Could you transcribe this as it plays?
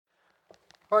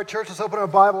All right, church, let's open our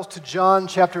Bibles to John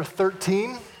chapter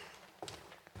 13.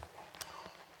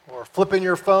 Or flip in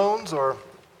your phones, or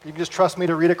you can just trust me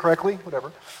to read it correctly,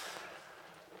 whatever.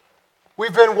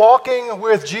 We've been walking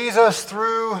with Jesus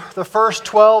through the first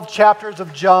 12 chapters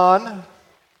of John.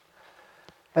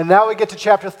 And now we get to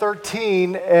chapter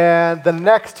 13, and the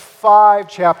next 5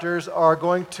 chapters are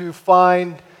going to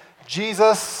find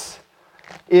Jesus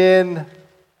in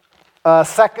a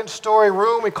second-story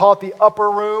room. We call it the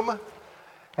upper room.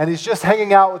 And he's just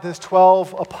hanging out with his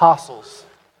 12 apostles.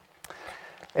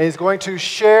 And he's going to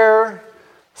share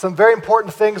some very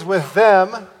important things with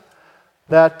them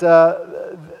that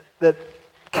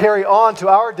carry on to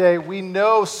our day. We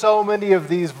know so many of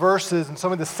these verses and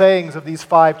some of the sayings of these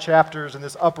 5 chapters in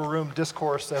this upper room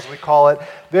discourse, as we call it.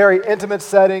 Very intimate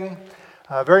setting,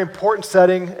 very important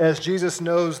setting, as Jesus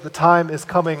knows the time is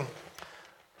coming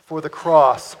for the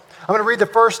cross. I'm going to read the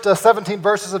first 17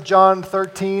 verses of John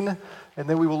 13, and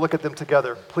then we will look at them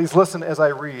together. Please listen as I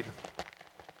read.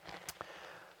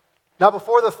 Now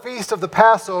before the feast of the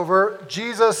Passover,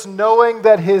 Jesus, knowing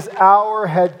that his hour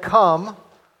had come,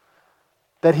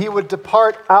 that he would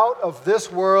depart out of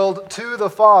this world to the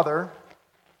Father,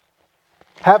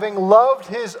 having loved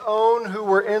his own who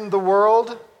were in the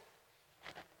world,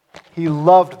 he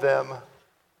loved them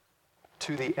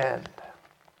to the end.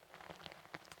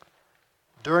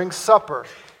 During supper,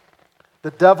 the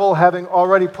devil having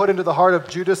already put into the heart of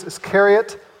Judas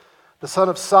Iscariot, the son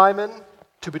of Simon,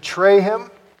 to betray him,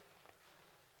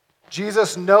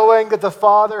 Jesus, knowing that the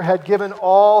Father had given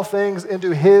all things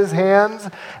into his hands,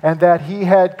 and that he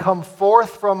had come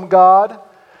forth from God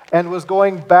and was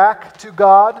going back to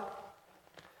God,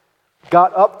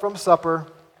 got up from supper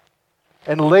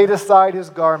and laid aside his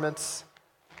garments,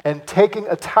 and taking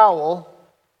a towel,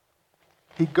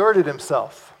 he girded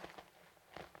himself.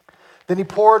 Then he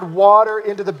poured water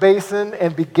into the basin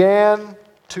and began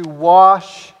to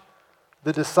wash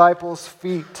the disciples'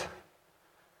 feet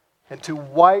and to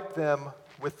wipe them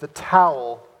with the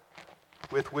towel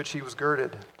with which he was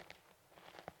girded.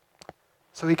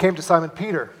 So he came to Simon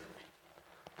Peter,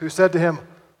 who said to him,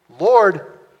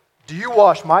 "Lord, do you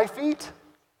wash my feet?"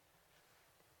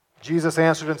 Jesus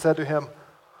answered and said to him,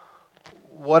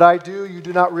 "What I do you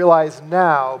do not realize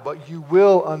now, but you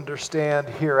will understand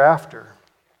hereafter."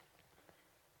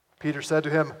 Peter said to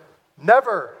him,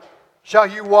 "Never shall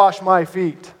you wash my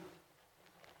feet."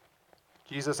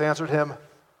 Jesus answered him,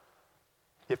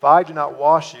 "If I do not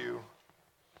wash you,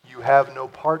 you have no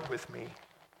part with me."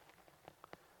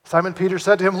 Simon Peter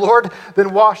said to him, "Lord,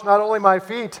 then wash not only my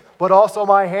feet, but also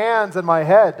my hands and my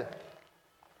head."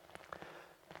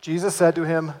 Jesus said to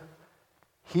him,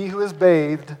 "He who is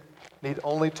bathed need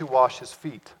only to wash his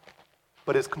feet,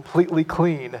 but is completely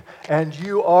clean, and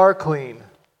you are clean,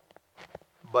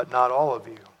 but not all of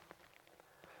you."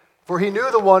 For he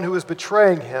knew the one who was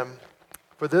betraying him.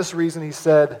 For this reason he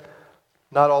said,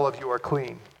 "Not all of you are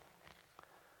clean."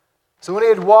 So when he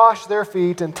had washed their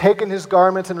feet and taken his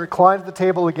garments and reclined at the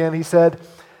table again, he said,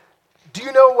 "Do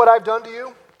you know what I've done to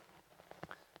you?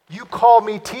 You call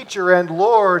me teacher and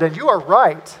Lord, and you are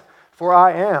right, for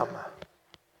I am.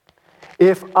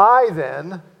 If I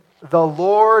then, the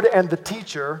Lord and the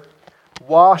teacher,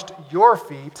 washed your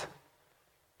feet,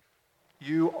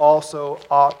 you also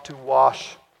ought to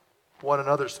wash one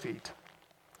another's feet.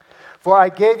 For I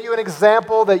gave you an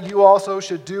example that you also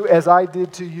should do as I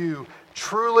did to you.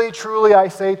 Truly, truly, I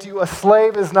say to you, a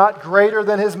slave is not greater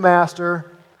than his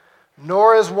master,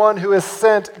 nor is one who is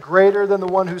sent greater than the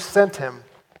one who sent him.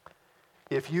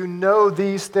 If you know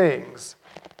these things,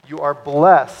 you are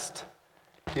blessed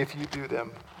if you do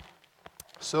them."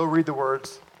 So read the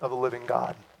words of the living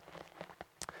God.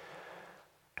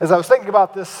 As I was thinking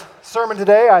about this sermon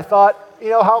today, I thought,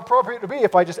 how appropriate it would be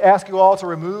if I just ask you all to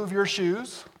remove your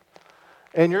shoes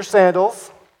and your sandals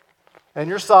and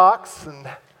your socks and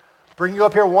bring you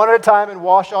up here one at a time and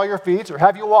wash all your feet, or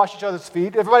have you wash each other's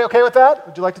feet. Everybody okay with that?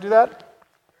 Would you like to do that?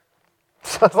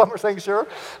 Some are saying sure.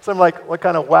 Some are like, what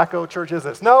kind of wacko church is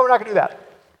this? No, we're not going to do that.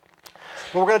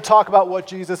 But we're going to talk about what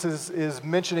Jesus is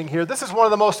mentioning here. This is one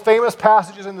of the most famous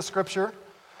passages in the Scripture.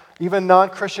 Even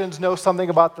non-Christians know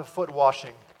something about the foot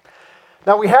washing.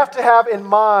 Now, we have to have in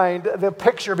mind the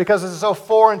picture because this is so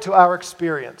foreign to our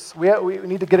experience. We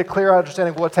need to get a clear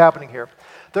understanding of what's happening here.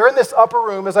 They're in this upper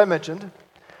room, as I mentioned,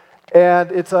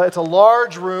 and it's a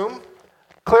large room,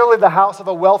 clearly the house of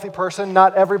a wealthy person.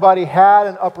 Not everybody had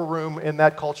an upper room in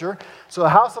that culture. So a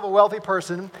house of a wealthy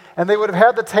person, and they would have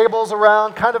had the tables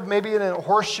around, kind of maybe in a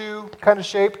horseshoe kind of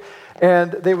shape,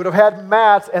 and they would have had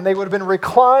mats, and they would have been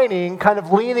reclining, kind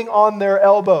of leaning on their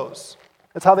elbows.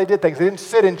 That's how they did things. They didn't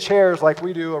sit in chairs like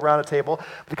we do around a table,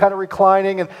 but kind of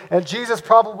reclining. And Jesus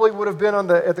probably would have been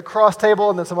at the cross table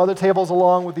and then some other tables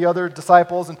along with the other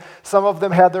disciples. And some of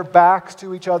them had their backs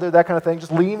to each other, that kind of thing,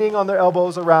 just leaning on their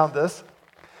elbows around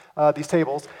these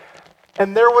tables.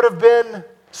 And there would have been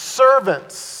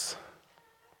servants,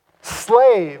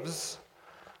 slaves,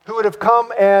 who would have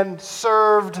come and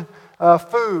served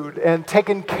food and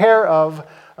taken care of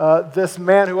this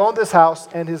man who owned this house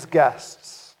and his guests.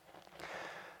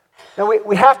 Now,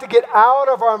 we have to get out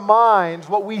of our minds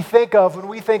what we think of when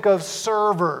we think of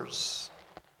servers.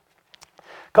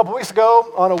 A couple weeks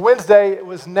ago, on a Wednesday, it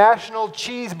was National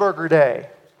Cheeseburger Day.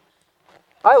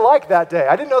 I like that day.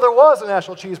 I didn't know there was a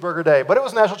National Cheeseburger Day, but it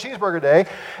was National Cheeseburger Day.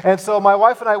 And so my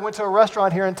wife and I went to a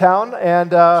restaurant here in town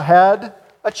and had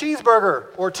a cheeseburger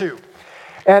or two.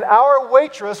 And our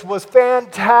waitress was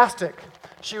fantastic.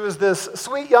 She was this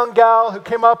sweet young gal who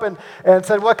came up and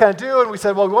said, "What can I do?" And we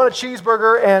said, "Well, we want a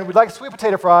cheeseburger and we'd like sweet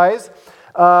potato fries."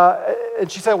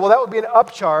 And she said, "Well, that would be an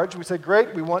upcharge." We said,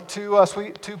 "Great, we want two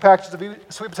packages of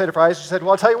sweet potato fries." She said,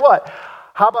 "Well, I'll tell you what,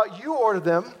 how about you order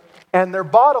them and they're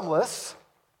bottomless,"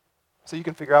 so you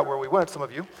can figure out where we went, some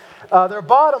of you. They're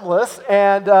bottomless,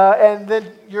 and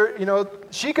then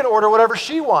she can order whatever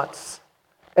she wants,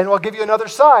 and we'll give you another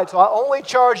side. So I'll only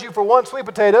charge you for one sweet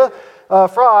potato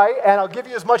fry, and I'll give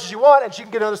you as much as you want, and she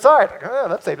can get another side. Like, oh,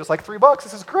 that saved us like $3.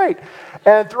 This is great.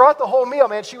 And throughout the whole meal,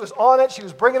 man, she was on it. She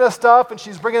was bringing us stuff, and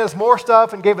she's bringing us more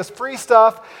stuff, and gave us free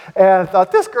stuff. And I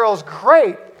thought, this girl's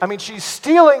great. I mean, she's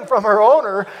stealing from her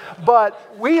owner,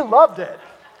 but we loved it.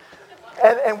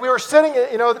 And we were sitting,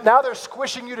 now they're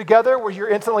squishing you together where you're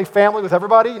instantly family with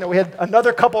everybody. We had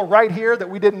another couple right here that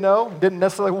we didn't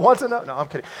necessarily want to know. No, I'm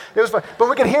kidding. It was fine.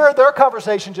 But we could hear their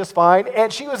conversation just fine,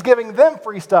 and she was giving them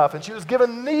free stuff, and she was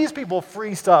giving these people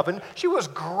free stuff, and she was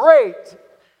great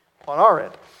on our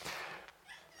end.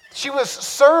 She was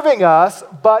serving us,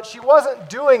 but she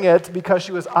wasn't doing it because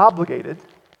she was obligated.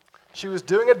 She was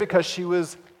doing it because she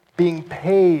was being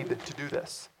paid to do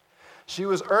this. She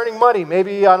was earning money.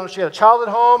 Maybe, I don't know, she had a child at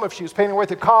home, if she was paying her way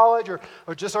through college or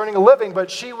just earning a living,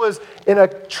 but she was in a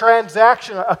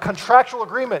transaction, a contractual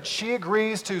agreement. She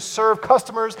agrees to serve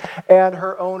customers, and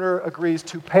her owner agrees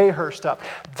to pay her stuff.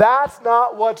 That's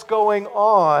not what's going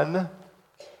on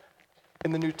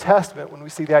in the New Testament when we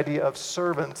see the idea of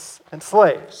servants and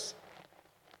slaves.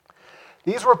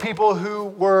 These were people who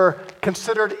were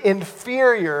considered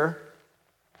inferior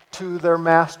to their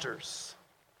masters.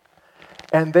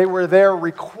 And they were there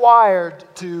required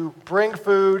to bring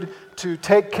food, to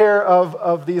take care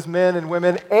of these men and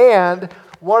women. And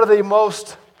one of the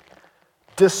most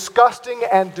disgusting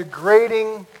and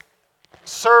degrading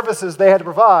services they had to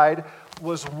provide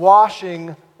was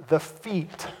washing the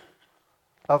feet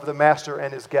of the master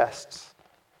and his guests.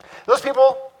 Those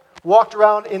people walked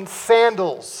around in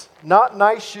sandals, not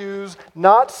nice shoes,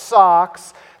 not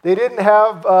socks. They didn't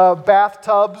have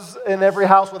bathtubs in every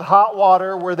house with hot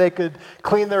water where they could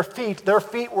clean their feet. Their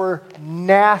feet were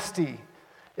nasty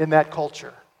in that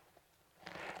culture.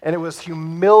 And it was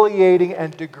humiliating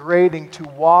and degrading to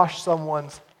wash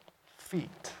someone's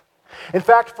feet. In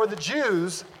fact, for the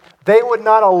Jews, they would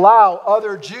not allow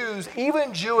other Jews,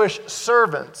 even Jewish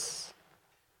servants,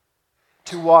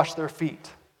 to wash their feet.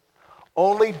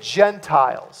 Only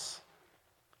Gentiles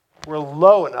were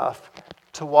low enough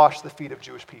to wash the feet of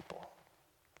Jewish people.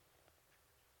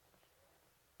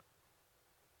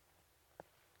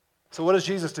 So what does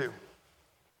Jesus do?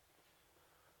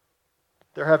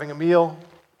 They're having a meal,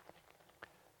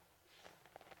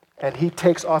 and he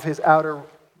takes off his outer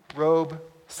robe,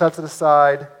 sets it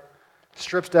aside,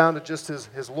 strips down to just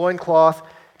his loincloth.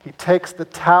 He takes the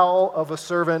towel of a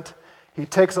servant. He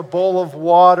takes a bowl of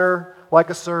water like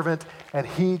a servant, and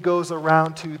he goes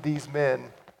around to these men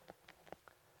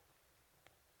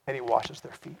and he washes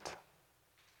their feet.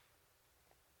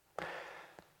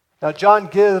 Now, John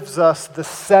gives us the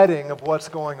setting of what's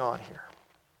going on here.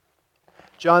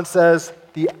 John says,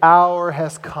 the hour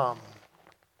has come.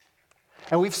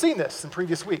 And we've seen this in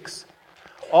previous weeks.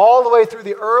 All the way through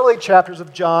the early chapters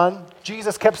of John,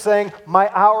 Jesus kept saying, my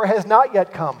hour has not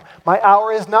yet come. My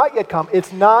hour has not yet come.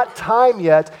 It's not time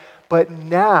yet, but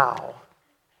now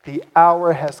the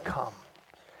hour has come.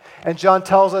 And John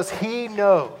tells us he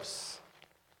knows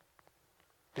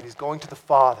that he's going to the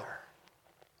Father.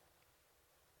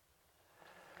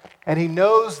 And he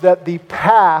knows that the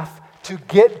path to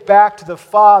get back to the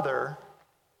Father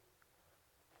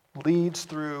leads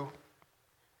through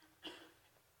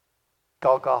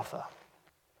Golgotha.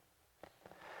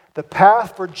 The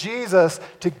path for Jesus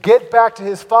to get back to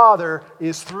his Father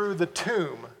is through the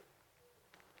tomb.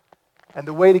 And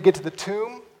the way to get to the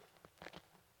tomb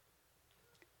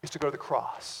is to go to the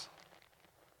cross.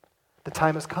 The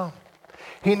time has come.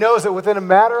 He knows that within a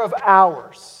matter of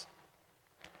hours,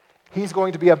 he's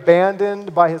going to be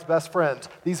abandoned by his best friends.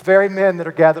 These very men that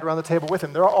are gathered around the table with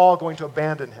him, they're all going to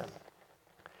abandon him.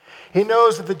 He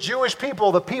knows that the Jewish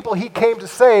people, the people he came to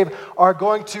save, are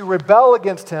going to rebel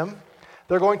against him.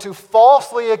 They're going to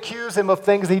falsely accuse him of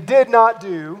things he did not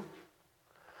do.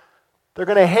 They're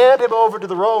going to hand him over to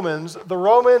the Romans. The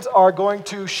Romans are going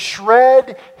to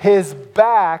shred his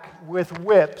back with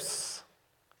whips.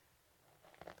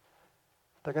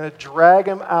 They're going to drag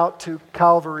him out to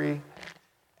Calvary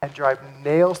and drive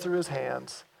nails through his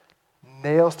hands,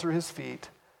 nails through his feet,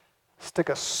 stick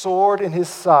a sword in his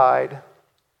side,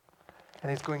 and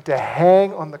he's going to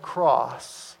hang on the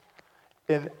cross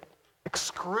in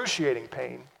excruciating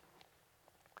pain.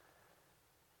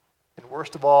 And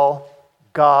worst of all,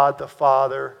 God the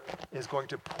Father is going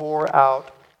to pour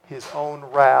out his own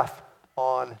wrath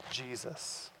on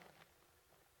Jesus.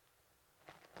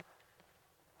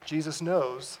 Jesus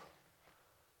knows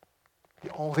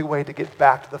the only way to get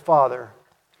back to the Father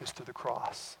is through the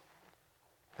cross.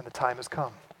 And the time has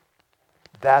come.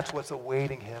 That's what's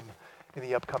awaiting him in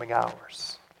the upcoming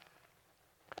hours.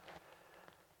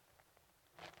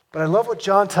 But I love what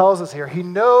John tells us here. He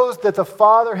knows that the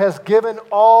Father has given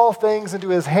all things into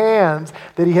his hands,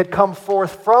 that he had come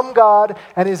forth from God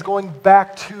and is going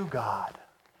back to God.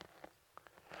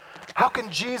 How can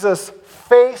Jesus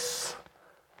face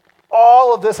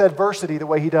all of this adversity the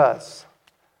way he does?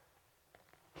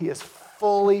 He is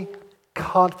fully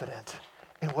confident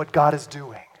in what God is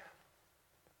doing.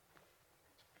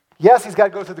 Yes, he's got to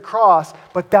go through the cross,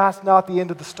 but that's not the end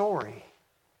of the story.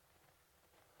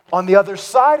 On the other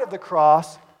side of the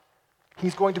cross,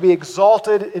 he's going to be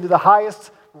exalted into the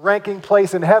highest ranking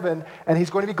place in heaven, and he's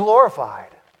going to be glorified.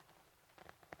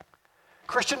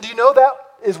 Christian, do you know that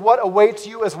is what awaits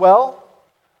you as well?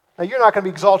 Now, you're not going to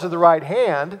be exalted to the right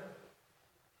hand,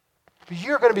 but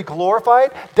you're going to be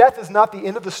glorified. Death is not the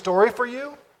end of the story for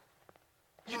you.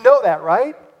 You know that,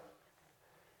 right?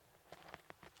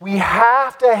 We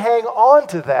have to hang on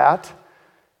to that,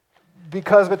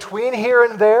 because between here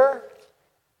and there,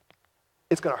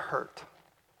 it's going to hurt.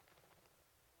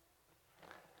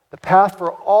 The path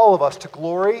for all of us to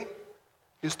glory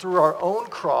is through our own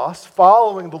cross,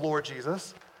 following the Lord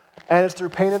Jesus, and it's through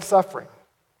pain and suffering.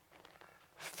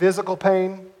 Physical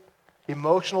pain,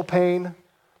 emotional pain,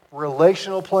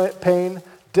 relational pain,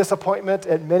 disappointment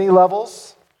at many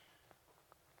levels.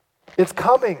 It's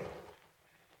coming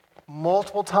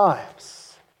multiple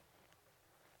times.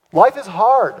 Life is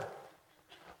hard.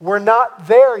 We're not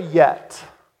there yet.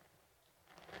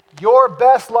 Your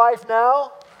best life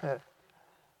now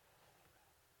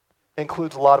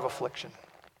includes a lot of affliction.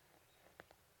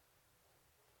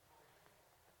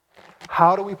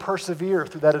 How do we persevere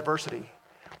through that adversity?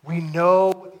 We know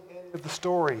what the end of the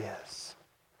story is.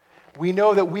 We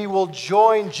know that we will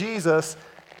join Jesus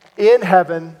in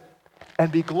heaven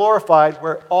and be glorified,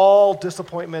 where all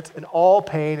disappointment and all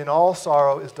pain and all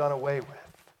sorrow is done away with.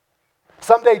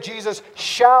 Someday Jesus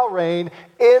shall reign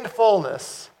in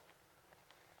fullness,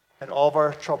 and all of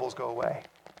our troubles go away.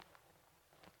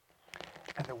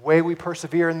 And the way we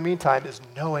persevere in the meantime is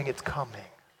knowing it's coming.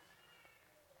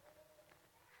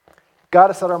 Got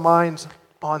to set our minds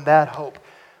on that hope.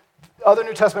 Other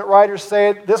New Testament writers say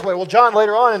it this way. Well, John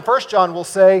later on in 1 John will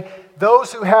say,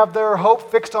 those who have their hope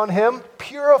fixed on him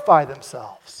purify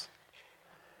themselves.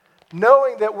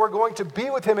 Knowing that we're going to be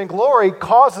with him in glory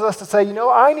causes us to say,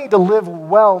 I need to live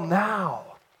well now.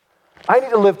 I need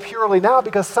to live purely now,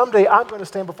 because someday I'm going to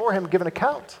stand before him and give an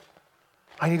account.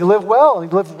 I need to live well. I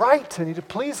need to live right. I need to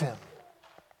please him.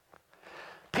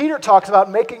 Peter talks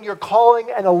about making your calling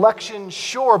and election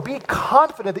sure. Be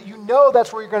confident that you know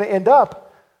that's where you're going to end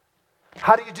up.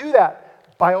 How do you do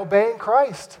that? By obeying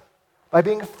Christ, by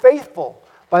being faithful,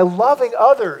 by loving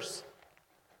others.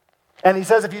 And he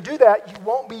says if you do that, you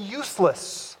won't be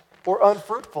useless or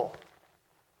unfruitful.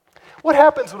 What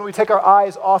happens when we take our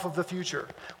eyes off of the future?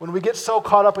 When we get so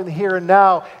caught up in the here and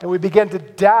now, and we begin to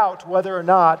doubt whether or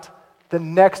not the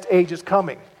next age is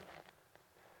coming?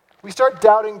 We start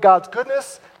doubting God's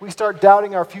goodness, we start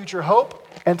doubting our future hope,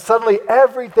 and suddenly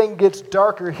everything gets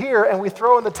darker here, and we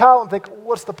throw in the towel and think,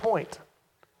 what's the point?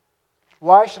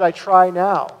 Why should I try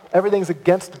now? Everything's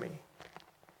against me.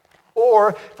 Or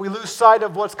if we lose sight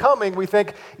of what's coming, we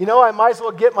think, I might as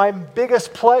well get my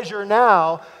biggest pleasure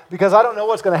now, because I don't know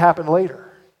what's going to happen later.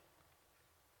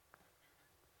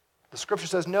 The scripture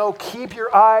says, no, keep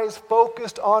your eyes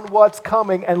focused on what's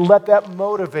coming and let that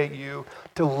motivate you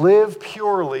to live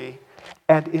purely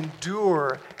and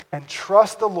endure and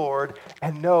trust the Lord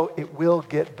and know it will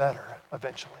get better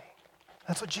eventually.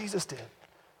 That's what Jesus did.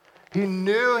 He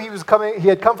knew he was coming, he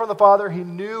had come from the Father. He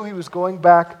knew he was going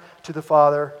back to the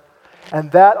Father.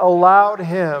 And that allowed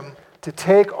him to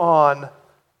take on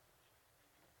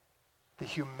the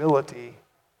humility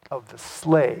of the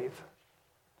slave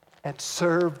and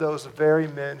serve those very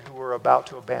men who were about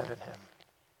to abandon him.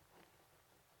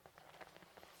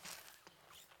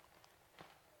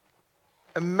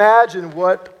 Imagine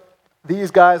what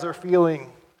these guys are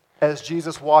feeling as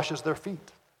Jesus washes their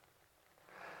feet.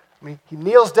 I mean, he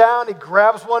kneels down, he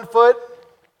grabs one foot,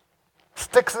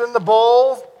 sticks it in the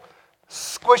bowl,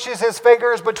 squishes his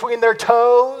fingers between their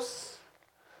toes.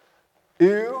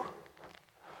 Ew.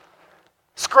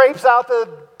 Scrapes out the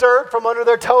dirt from under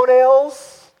their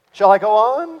toenails. Shall I go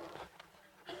on?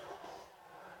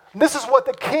 This is what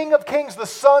the King of Kings, the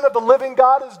Son of the living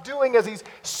God, is doing as he's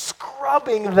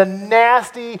scrubbing the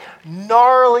nasty,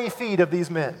 gnarly feet of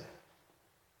these men.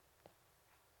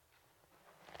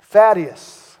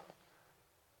 Thaddeus,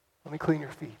 let me clean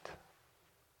your feet.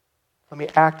 Let me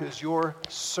act as your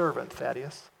servant,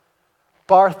 Thaddeus.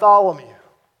 Bartholomew,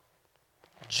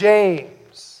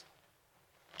 James,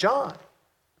 John,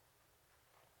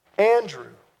 Andrew,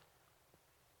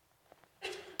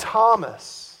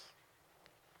 Thomas.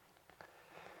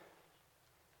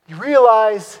 You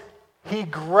realize he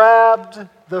grabbed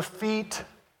the feet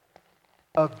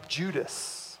of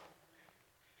Judas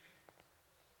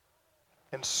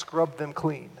and scrubbed them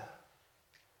clean.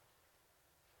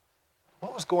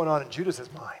 What was going on in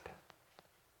Judas's mind?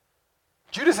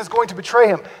 Judas is going to betray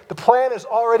him. The plan is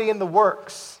already in the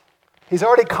works. He's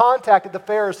already contacted the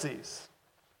Pharisees.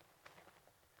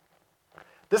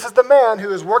 This is the man who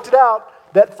has worked it out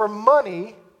that for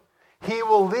money, he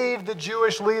will lead the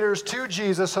Jewish leaders to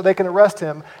Jesus so they can arrest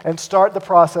him and start the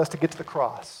process to get to the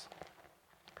cross.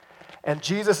 And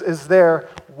Jesus is there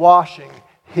washing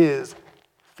his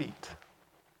feet.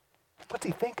 What's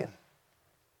he thinking?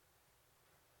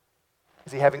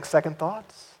 Is he having second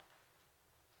thoughts?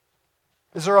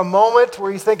 Is there a moment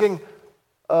where he's thinking,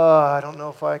 I don't know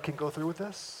if I can go through with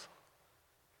this?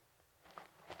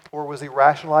 Or was he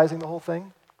rationalizing the whole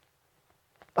thing?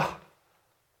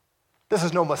 This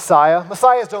is no Messiah.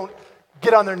 Messiahs don't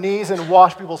get on their knees and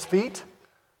wash people's feet.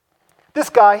 This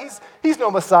guy, he's no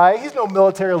Messiah. He's no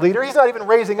military leader. He's not even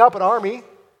raising up an army.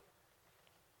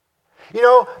 You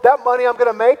know, that money I'm going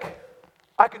to make,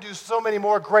 I could do so many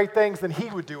more great things than he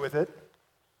would do with it.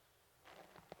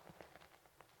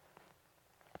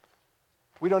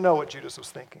 We don't know what Judas was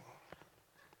thinking.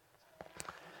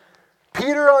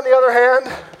 Peter, on the other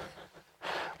hand,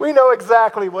 we know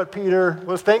exactly what Peter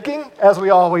was thinking, as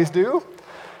we always do,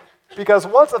 because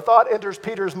once a thought enters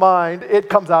Peter's mind, it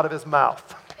comes out of his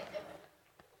mouth.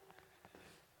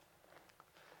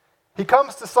 He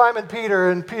comes to Simon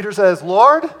Peter, and Peter says,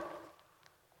 Lord,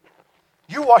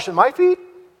 you washing my feet?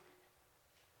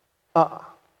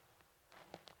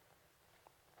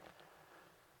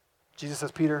 Jesus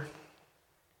says, Peter,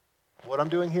 what I'm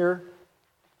doing here,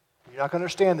 you're not going to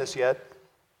understand this yet.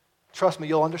 Trust me,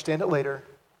 you'll understand it later.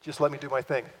 Just let me do my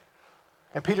thing.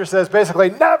 And Peter says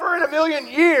basically, never in a million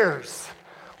years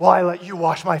will I let you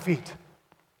wash my feet.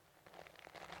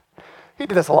 He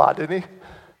did this a lot, didn't he?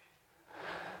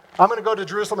 I'm going to go to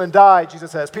Jerusalem and die,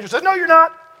 Jesus says. Peter says, no, you're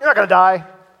not. You're not going to die.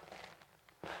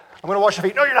 I'm going to wash your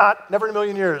feet. No, you're not. Never in a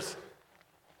million years.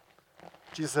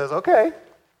 Jesus says, okay.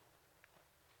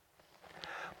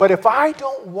 But if I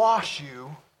don't wash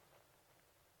you,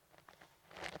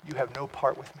 you have no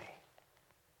part with me.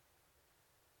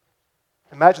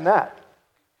 Imagine that.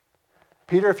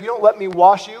 Peter, if you don't let me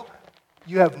wash you,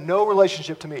 you have no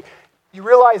relationship to me. You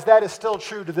realize that is still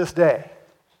true to this day.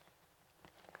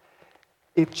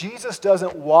 If Jesus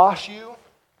doesn't wash you,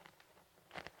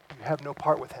 you have no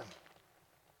part with him.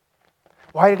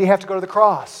 Why did he have to go to the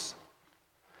cross?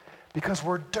 Because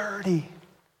we're dirty.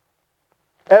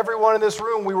 Everyone in this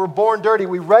room, we were born dirty.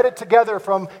 We read it together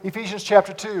from Ephesians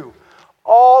chapter 2.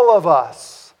 All of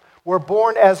us were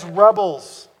born as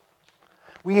rebels.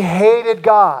 We hated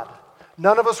God.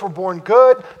 None of us were born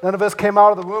good. None of us came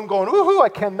out of the womb going, woohoo, I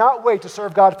cannot wait to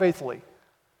serve God faithfully.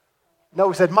 No,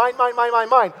 we said, mine, mine, mine, mine,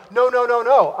 mine. No, no, no,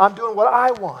 no. I'm doing what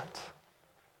I want.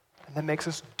 And that makes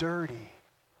us dirty.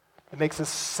 It makes us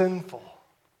sinful.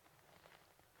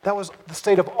 That was the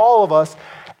state of all of us.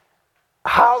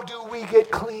 How do we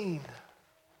get clean?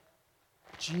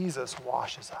 Jesus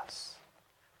washes us.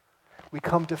 We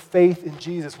come to faith in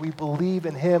Jesus. We believe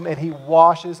in him, and he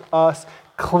washes us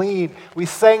clean. We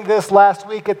sang this last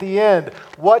week at the end.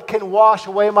 What can wash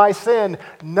away my sin?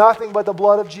 Nothing but the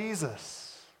blood of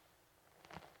Jesus.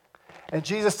 And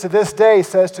Jesus to this day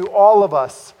says to all of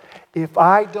us, if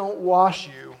I don't wash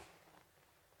you,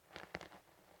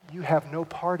 you have no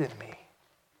part in me.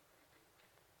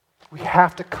 We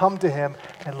have to come to him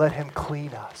and let him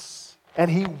clean us. And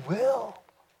he will.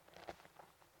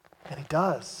 And he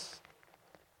does.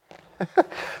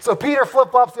 So Peter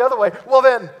flip-flops the other way. Well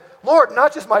then, Lord,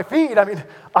 not just my feet. I mean,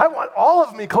 I want all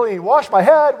of me clean. Wash my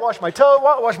head, wash my toe,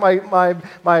 wash my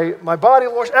body,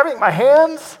 wash everything, my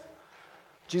hands.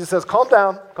 Jesus says, calm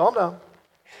down, calm down.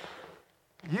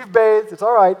 You've bathed, it's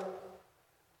all right.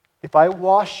 If I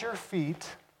wash your feet,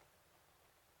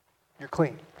 you're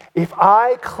clean. If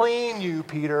I clean you,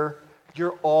 Peter,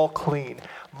 you're all clean.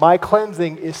 My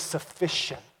cleansing is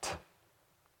sufficient.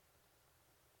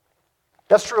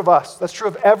 That's true of us. That's true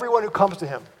of everyone who comes to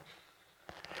him.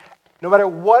 No matter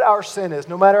what our sin is,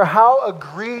 no matter how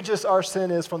egregious our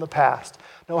sin is from the past,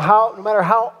 no matter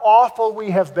how awful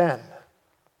we have been,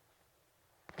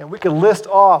 and we can list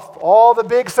off all the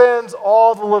big sins,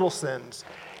 all the little sins.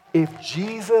 If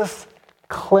Jesus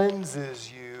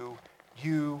cleanses you,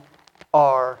 you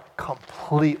are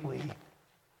completely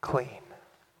clean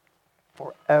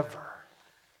forever.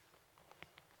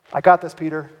 I got this,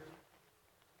 Peter.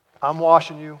 I'm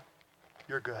washing you.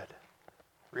 You're good.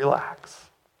 Relax.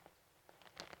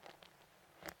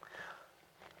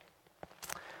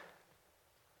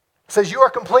 It says, you are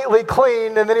completely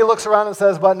clean, and then he looks around and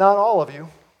says, but not all of you.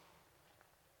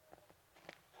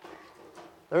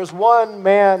 There's one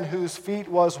man whose feet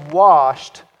was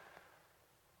washed,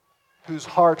 whose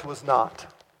heart was not.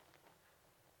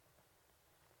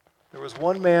 There was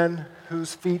one man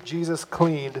whose feet Jesus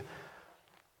cleaned,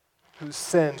 whose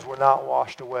sins were not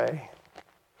washed away.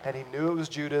 And he knew it was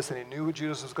Judas, and he knew what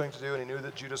Judas was going to do, and he knew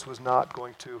that Judas was not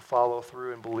going to follow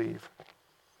through and believe.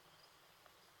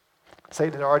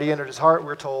 Satan had already entered his heart,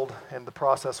 we're told, and the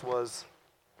process was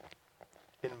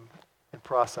in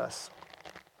process.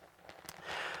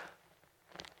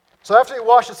 So after he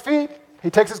washed his feet,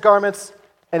 he takes his garments,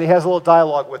 and he has a little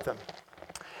dialogue with them.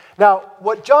 Now,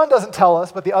 what John doesn't tell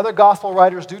us, but the other gospel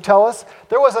writers do tell us,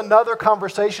 there was another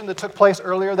conversation that took place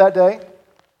earlier that day.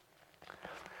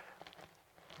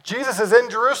 Jesus is in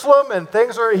Jerusalem, and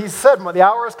he said, the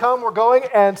hour has come, we're going,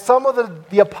 and some of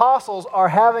the apostles are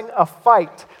having a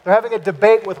fight. They're having a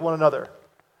debate with one another.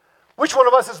 Which one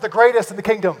of us is the greatest in the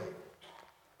kingdom?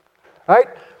 Right?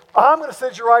 I'm going to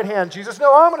sit at your right hand, Jesus.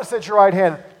 No, I'm going to sit at your right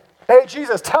hand. Hey,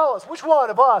 Jesus, tell us, which one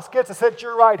of us gets to sit at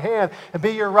your right hand and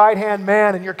be your right-hand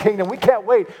man in your kingdom? We can't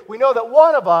wait. We know that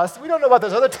one of us, we don't know about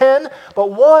those other 10,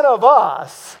 but one of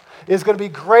us is going to be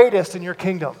greatest in your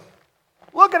kingdom.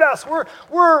 Look at us. We're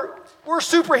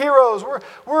superheroes.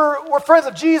 We're friends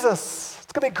of Jesus.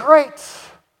 It's going to be great.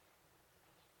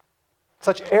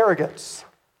 Such arrogance.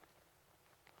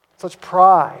 Such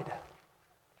pride.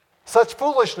 Such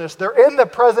foolishness. They're in the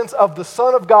presence of the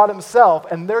Son of God himself,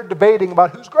 and they're debating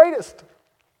about who's greatest.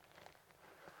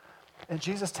 And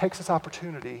Jesus takes this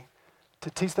opportunity to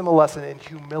teach them a lesson in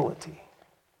humility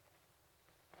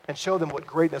and show them what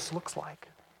greatness looks like.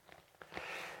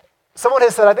 Someone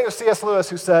has said, I think it was C.S. Lewis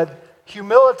who said,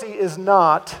 humility is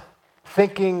not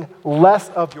thinking less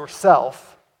of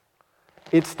yourself,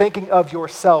 it's thinking of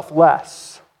yourself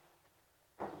less.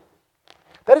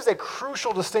 That is a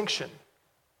crucial distinction.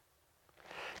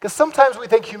 Because sometimes we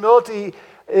think humility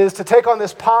is to take on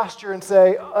this posture and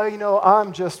say,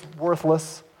 I'm just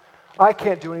worthless. I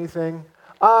can't do anything.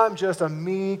 I'm just a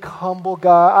meek, humble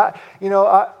guy.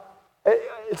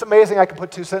 It's amazing I can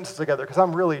put two sentences together because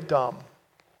I'm really dumb.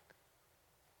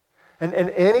 And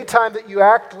any time that you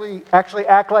actually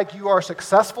act like you are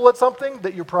successful at something,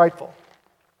 that you're prideful.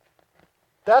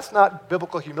 That's not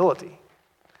biblical humility.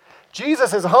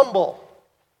 Jesus is humble.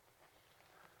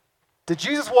 Did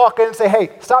Jesus walk in and say, hey,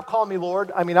 stop calling me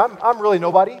Lord? I mean, I'm really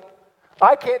nobody.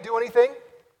 I can't do anything.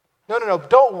 No,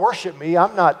 don't worship me.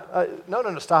 I'm not,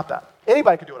 no, stop that.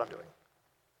 Anybody can do what I'm doing.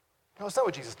 No, it's not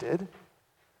what Jesus did.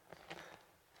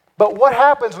 But what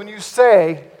happens when you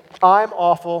say, I'm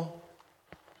awful,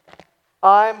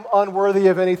 I'm unworthy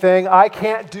of anything, I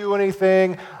can't do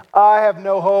anything, I have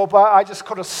no hope, I just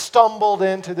kind of stumbled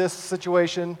into this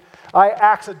situation, I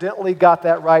accidentally got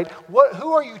that right.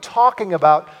 Who are you talking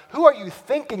about? Who are you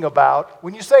thinking about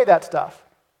when you say that stuff?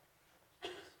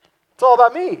 It's all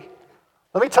about me.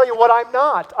 Let me tell you what I'm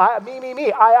not.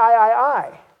 Me,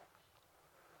 I.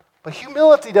 But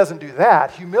humility doesn't do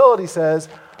that. Humility says,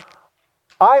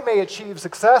 I may achieve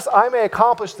success, I may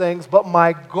accomplish things, but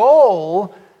my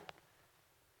goal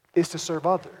is to serve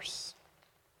others.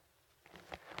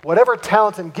 Whatever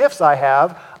talents and gifts I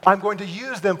have, I'm going to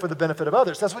use them for the benefit of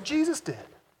others. That's what Jesus did.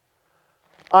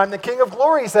 I'm the King of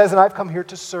glory, he says, and I've come here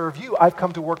to serve you. I've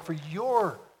come to work for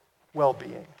your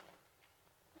well-being,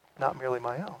 not merely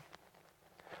my own.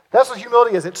 That's what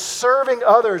humility is. It's serving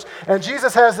others. And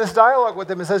Jesus has this dialogue with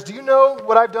them and says, do you know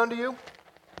what I've done to you?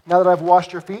 now that I've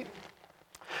washed your feet?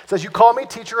 It says, you call me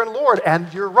teacher and Lord,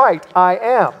 and you're right, I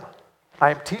am.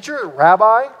 I am teacher,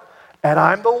 rabbi, and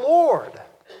I'm the Lord.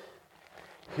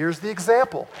 Here's the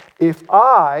example. If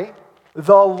I,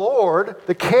 the Lord,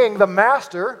 the king, the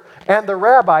master, and the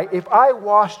rabbi, if I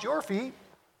washed your feet,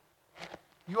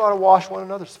 you ought to wash one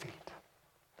another's feet.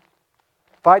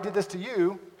 If I did this to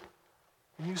you,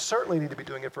 then you certainly need to be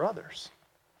doing it for others.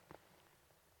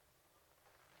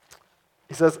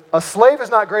 He says, a slave is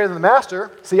not greater than the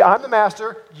master. See, I'm the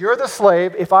master, you're the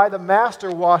slave. If I, the master,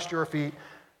 washed your feet,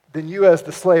 then you as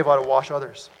the slave ought to wash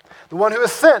others. The one who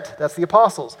is sent, that's the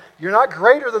apostles. You're not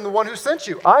greater than the one who sent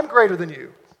you. I'm greater than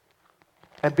you.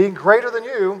 And being greater than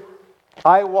you,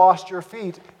 I washed your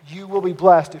feet. You will be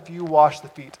blessed if you wash the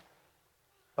feet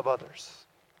of others.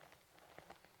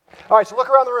 All right, so look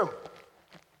around the room.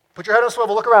 Put your head on a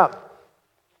swivel, look around.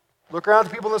 Look around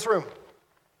at the people in this room.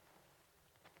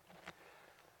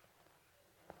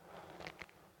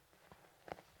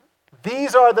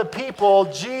 These are the people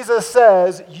Jesus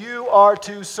says you are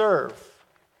to serve.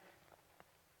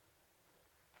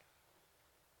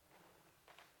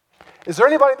 Is there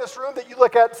anybody in this room that you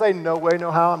look at and say, no way, no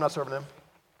how, I'm not serving them?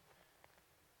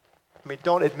 I mean,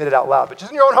 don't admit it out loud, but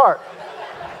just in your own heart.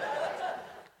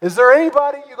 Is there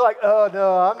anybody you're like, oh,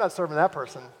 no, I'm not serving that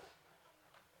person?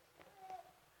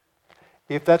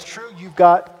 If that's true, you've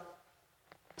got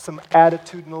some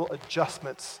attitudinal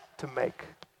adjustments to make.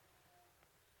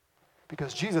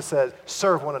 Because Jesus says,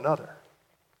 serve one another.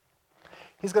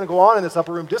 He's going to go on in this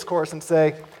upper room discourse and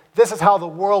say, this is how the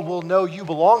world will know you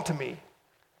belong to me,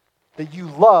 that you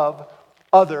love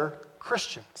other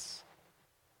Christians.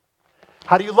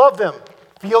 How do you love them?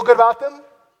 Feel good about them?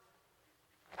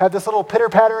 Have this little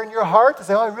pitter-patter in your heart to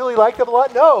say, oh, I really like them a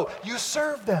lot? No, you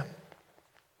serve them.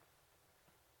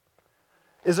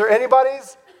 Is there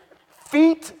anybody's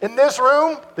feet in this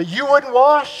room that you wouldn't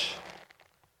wash?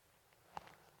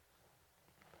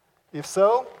 If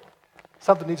so,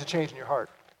 something needs to change in your heart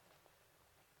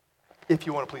if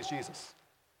you want to please Jesus.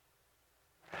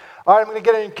 All right, I'm going to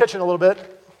get in your kitchen a little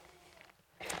bit.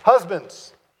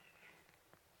 Husbands,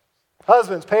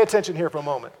 pay attention here for a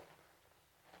moment.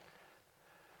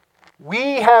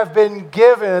 We have been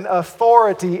given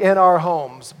authority in our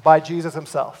homes by Jesus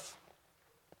himself.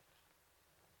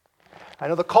 I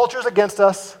know the culture's against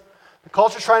us. The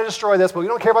culture's trying to destroy this, but we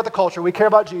don't care about the culture. We care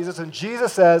about Jesus. And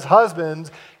Jesus says,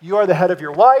 husbands, you are the head of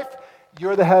your wife.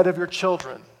 You're the head of your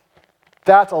children.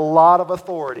 That's a lot of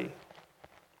authority.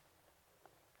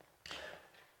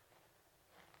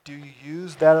 Do you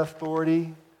use that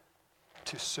authority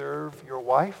to serve your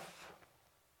wife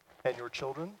and your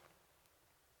children?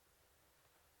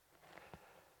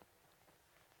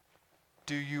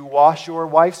 Do you wash your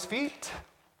wife's feet?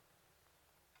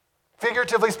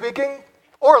 Figuratively speaking,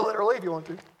 or literally if you want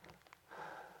to.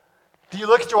 Do you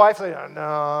look at your wife and say, oh, no,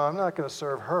 I'm not going to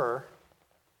serve her?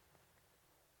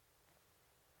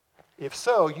 If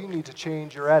so, you need to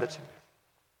change your attitude.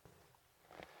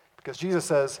 Because Jesus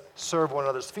says, serve one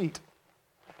another's feet.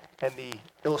 And the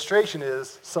illustration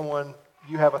is someone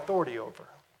you have authority over.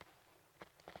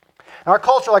 Our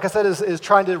culture, like I said, is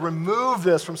trying to remove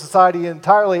this from society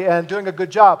entirely and doing a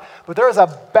good job. But there is a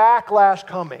backlash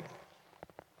coming.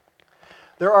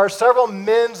 There are several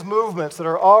men's movements that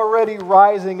are already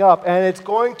rising up, and it's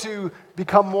going to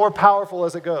become more powerful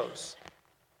as it goes.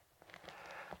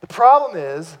 The problem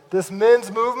is, this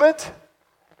men's movement,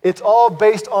 it's all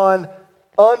based on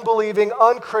unbelieving,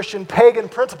 unchristian, pagan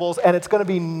principles, and it's going to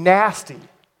be nasty.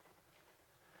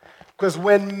 Because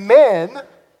when men,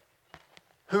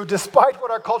 who despite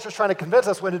what our culture is trying to convince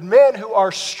us, when men who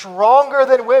are stronger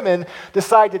than women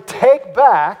decide to take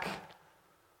back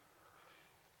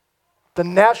the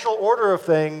natural order of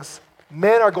things,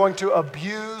 men are going to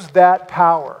abuse that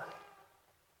power.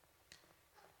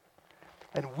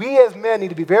 And we as men need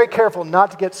to be very careful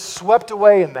not to get swept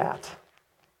away in that.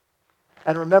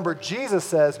 And remember, Jesus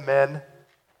says, men,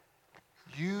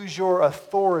 use your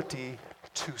authority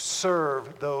to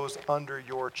serve those under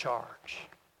your charge.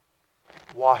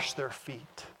 Wash their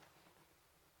feet.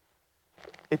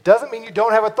 It doesn't mean you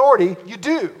don't have authority, you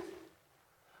do.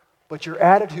 But your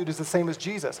attitude is the same as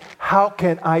Jesus. How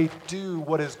can I do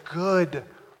what is good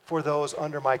for those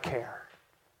under my care?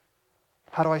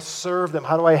 How do I serve them?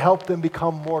 How do I help them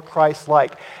become more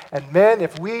Christ-like? And men,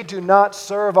 if we do not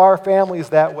serve our families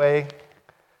that way,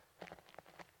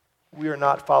 we are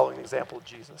not following the example of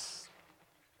Jesus.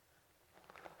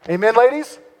 Amen,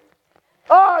 ladies?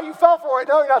 Oh, you fell for it.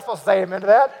 No, you're not supposed to say amen to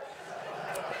that.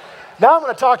 Now I'm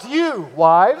going to talk to you,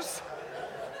 wives.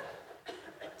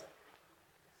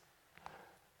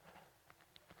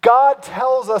 God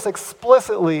tells us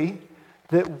explicitly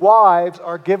that wives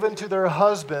are given to their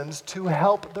husbands to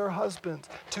help their husbands,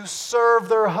 to serve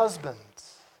their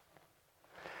husbands.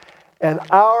 And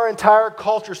our entire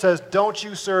culture says, don't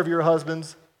you serve your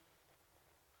husbands.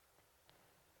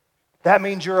 That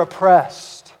means you're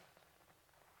oppressed.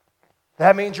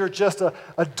 That means you're just a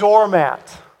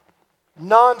doormat.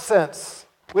 Nonsense.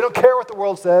 We don't care what the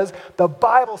world says. The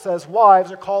Bible says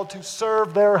wives are called to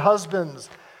serve their husbands.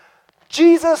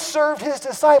 Jesus served his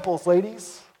disciples,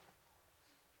 ladies.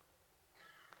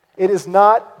 It is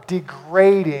not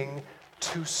degrading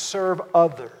to serve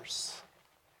others,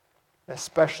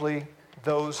 especially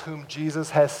those whom Jesus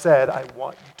has said, I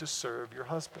want you to serve your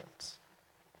husbands.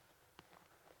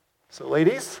 So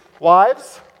ladies,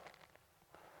 wives,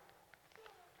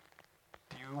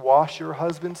 do you wash your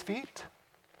husband's feet?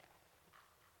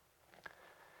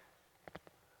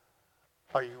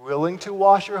 Are you willing to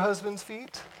wash your husband's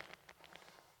feet?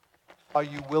 Are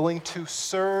you willing to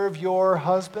serve your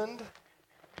husband?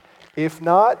 If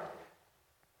not,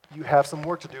 you have some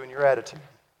work to do in your attitude,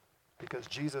 because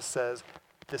Jesus says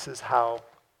this is how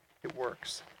it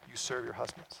works. You serve your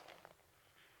husbands.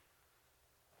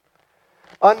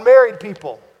 Unmarried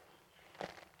people,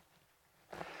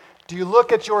 do you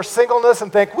look at your singleness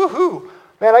and think, woohoo,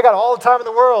 man, I got all the time in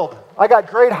the world. I got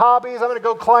great hobbies. I'm going to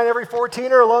go climb every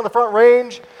 14er along the Front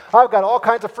Range. I've got all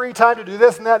kinds of free time to do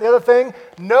this and that and the other thing.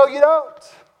 No, you don't.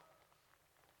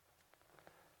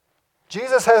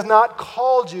 Jesus has not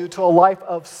called you to a life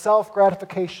of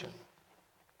self-gratification.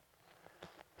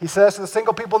 He says to the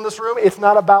single people in this room, it's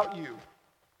not about you.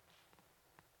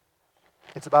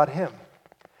 It's about him.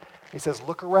 He says,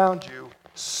 look around you,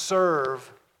 serve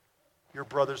your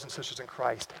brothers and sisters in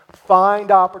Christ.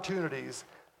 Find opportunities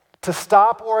to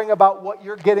stop worrying about what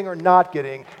you're getting or not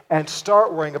getting and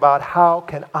start worrying about how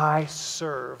can I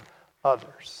serve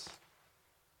others.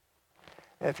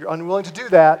 And if you're unwilling to do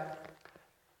that,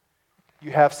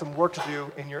 you have some work to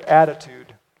do in your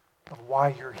attitude of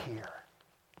why you're here.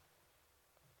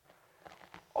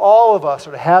 All of us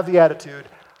are to have the attitude,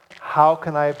 how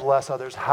can I bless others?